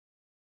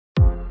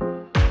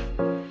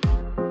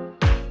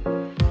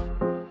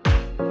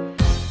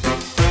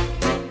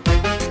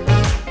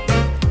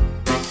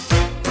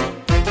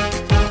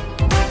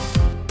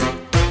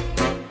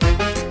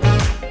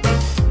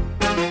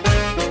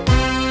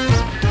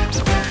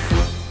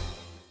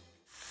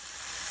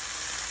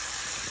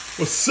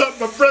What's up,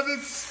 my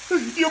brothers?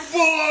 Your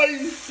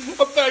boy!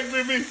 I'm back,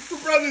 baby. My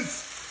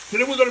brothers.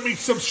 Today we're gonna make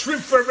some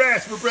shrimp for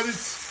ass, my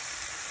brothers.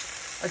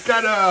 I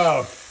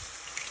got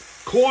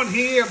corn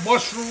here,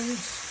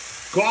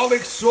 mushrooms,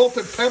 garlic, salt,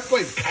 and pepper,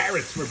 and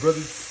carrots, my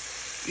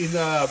brothers. In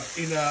oil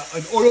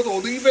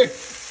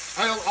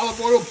olive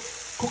oil.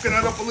 Cooking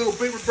that up a little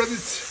bit, my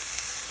brothers.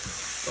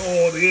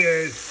 Oh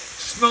yeah,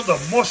 smell the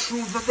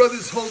mushrooms, my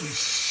brothers. Holy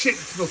shit, it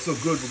smells so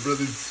good, my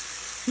brothers.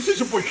 Who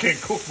says your boy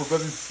can't cook, my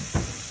brothers?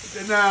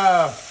 And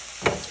I'm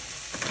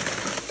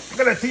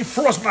gonna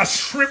defrost my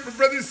shrimp, my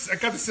brothers. I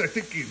got this, I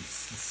think, in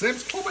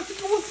Sam's Club, I think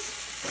it was.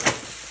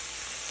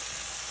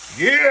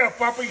 Yeah,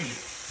 Poppy.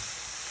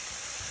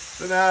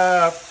 Then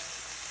I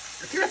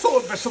think that's all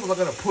the vegetables I'm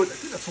gonna put. I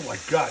think that's all I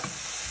got.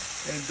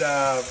 And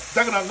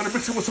I'm gonna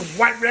mix it with some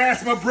white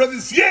rice, my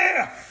brothers.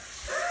 Yeah.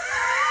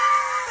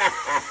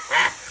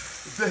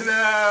 Then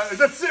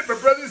that's it, my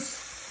brothers.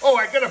 Oh,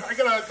 I gotta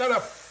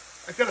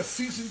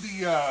season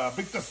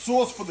make the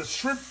sauce for the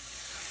shrimp.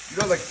 You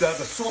know, like the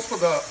sauce for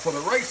the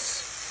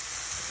rice.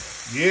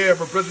 Yeah,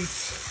 my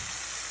brothers.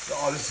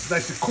 Oh, this is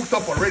nice and cooked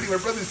up already, my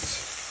brothers.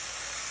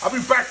 I'll be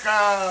back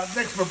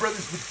next, my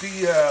brothers, with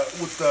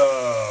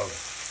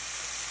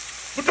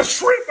the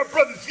shrimp, my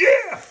brothers.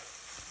 Yeah.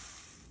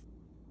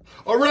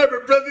 All right,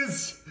 my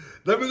brothers.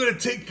 Then we're gonna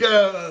take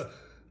I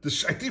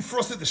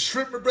defrosted the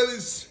shrimp, my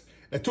brothers.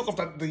 I took off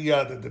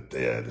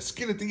the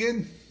skin at the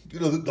end. You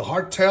know, the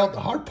hard tail, the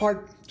hard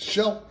part,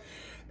 shell.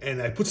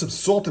 And I put some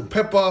salt and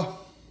pepper.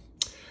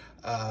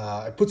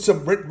 I put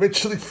some red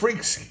chili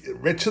flakes,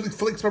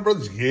 my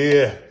brothers.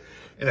 Yeah.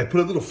 And I put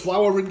a little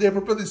flour in there, my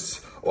brothers.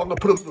 Oh, I'm gonna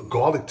put a little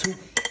garlic too.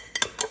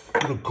 A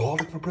little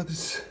garlic, my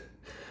brothers.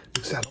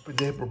 Mix that up in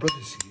there, my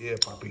brothers. Yeah,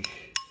 Poppy.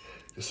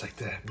 Just like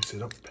that. Mix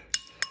it up.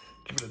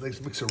 Give it a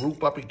nice mix of root,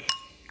 Poppy.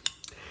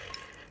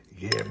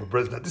 Yeah, my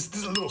brothers. Now this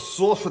is a little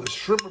sauce for the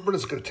shrimp, my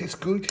brothers. It's gonna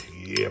taste good.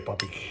 Yeah,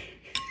 Poppy.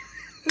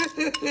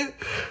 The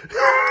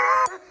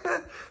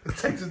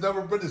Texas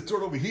number, brothers,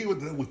 throw it over here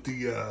with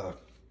the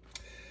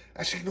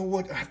actually, you know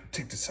what? I have to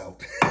take this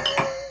out.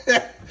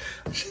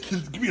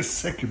 Give me a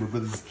second, my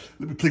brothers.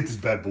 Let me plate this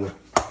bad boy.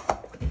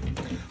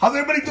 How's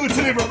everybody doing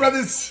today, my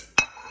brothers?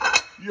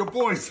 Your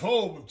boy's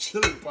home. I'm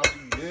chilling,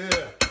 Poppy.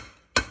 Yeah.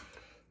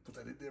 Put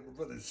that in there, my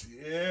brothers.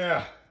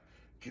 Yeah.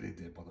 Get in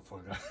there,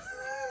 motherfucker.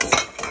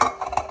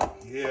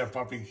 Yeah,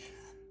 Poppy.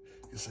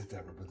 Just like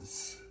that, my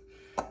brothers.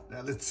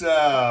 Now let's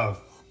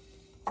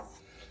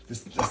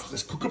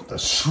cook up the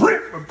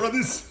shrimp, my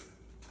brothers.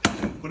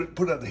 Put it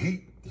on the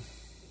heat.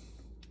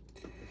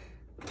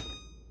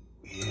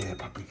 Yeah,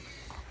 Poppy.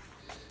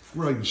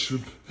 Where are you,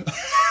 shrimp?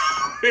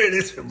 Here it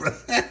is, my brother.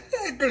 I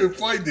couldn't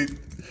find it.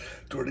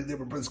 Throw it in there,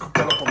 my brothers. Cook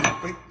that up a little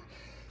bit.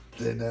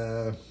 Then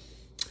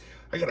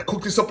I gotta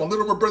cook this up a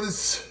little, my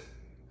brothers.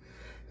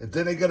 And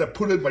then I gotta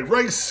put in my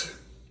rice.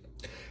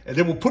 And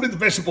then we'll put in the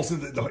vegetables in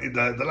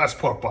the last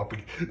part,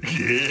 Poppy.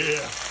 Yeah.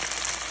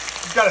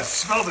 You gotta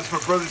smell this, my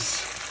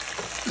brothers.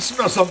 This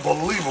smells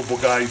unbelievable,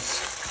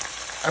 guys.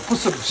 I put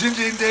some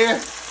ginger in there.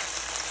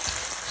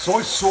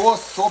 Soy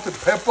sauce, salt and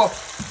pepper.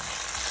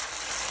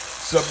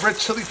 Some red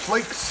chili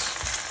flakes.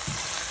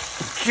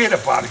 Forget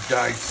about it,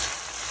 guys.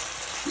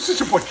 This is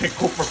your boy can't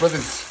cook, my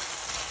brothers.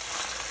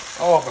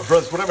 Oh, my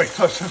brothers, whatever I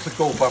touch has to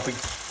go, Poppy.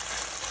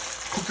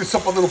 Cook this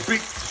up a little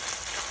bit.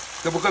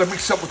 Then we're gonna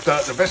mix up with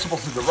the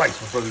vegetables and the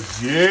rice, my brothers.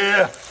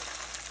 Yeah.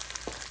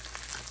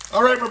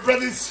 All right, my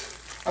brothers.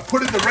 I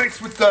put in the rice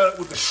with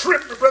the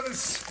shrimp, my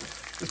brothers.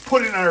 Let's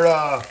put in our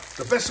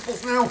the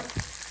vegetables now.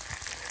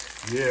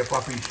 Yeah,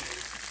 Poppy.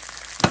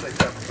 Just like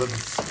that, my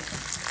brothers.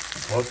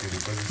 Okay, my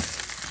brothers.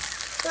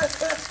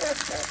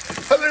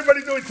 How's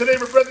everybody doing today,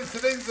 my brothers?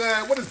 Today's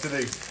what is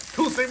today?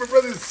 Tuesday, my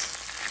brothers.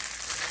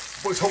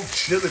 Boys home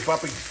chilling,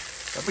 Poppy.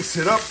 I mix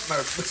it up.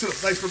 Mix it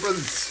up nice, my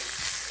brothers.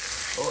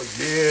 Oh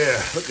yeah,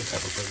 look at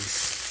that, my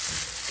brothers.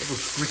 That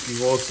looks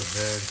freaking awesome,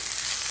 man.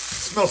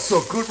 It smells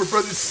so good, my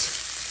brothers.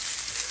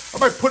 I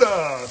might put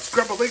a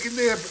scrambled egg in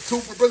there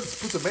too, my brothers.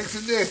 Put some eggs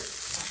in there.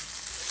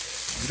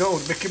 You know,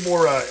 make it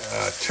more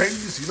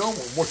Chinese, you know,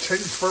 more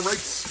Chinese for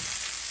rice.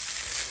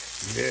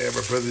 Yeah,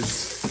 my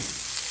brothers.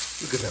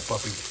 Look at that,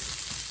 Poppy.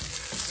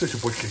 Such a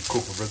boy can't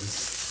cook, my brothers.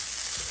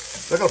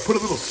 So I'm gonna put a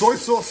little soy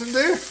sauce in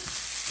there.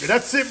 And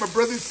that's it, my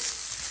brothers.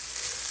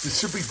 This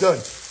should be done.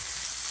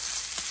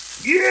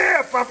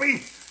 Yeah,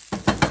 Poppy.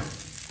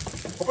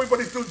 Hope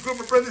everybody's doing good,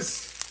 my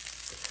brothers.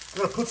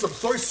 I'm gonna put some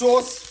soy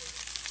sauce,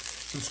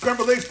 some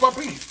scrambled eggs,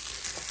 Poppy,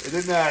 and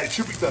then it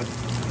should be done.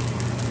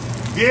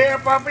 Yeah,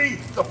 Poppy.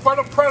 The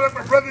final product,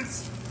 my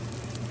brothers.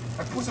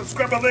 I put some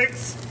scrambled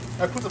eggs.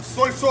 I put some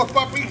soy sauce,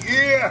 Poppy.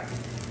 Yeah.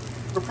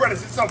 My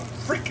brothers, it's so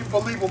freaking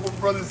believable, my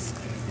brothers.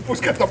 You boys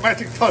got the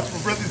magic touch,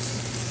 my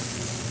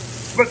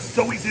brothers. But it's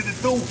so easy to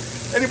do.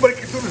 Anybody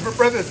can do this, my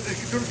brothers. They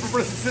can do this, my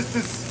brothers and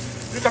sisters.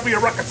 You gotta be a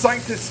rocket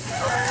scientist.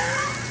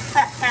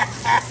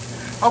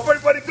 Hope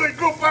everybody doing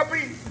good,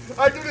 Poppy.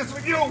 I do this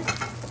with you.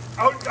 I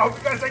hope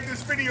you guys like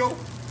this video.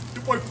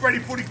 Your boy Freddy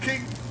Footy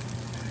King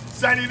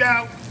signing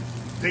out.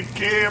 Take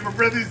care, my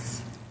brothers.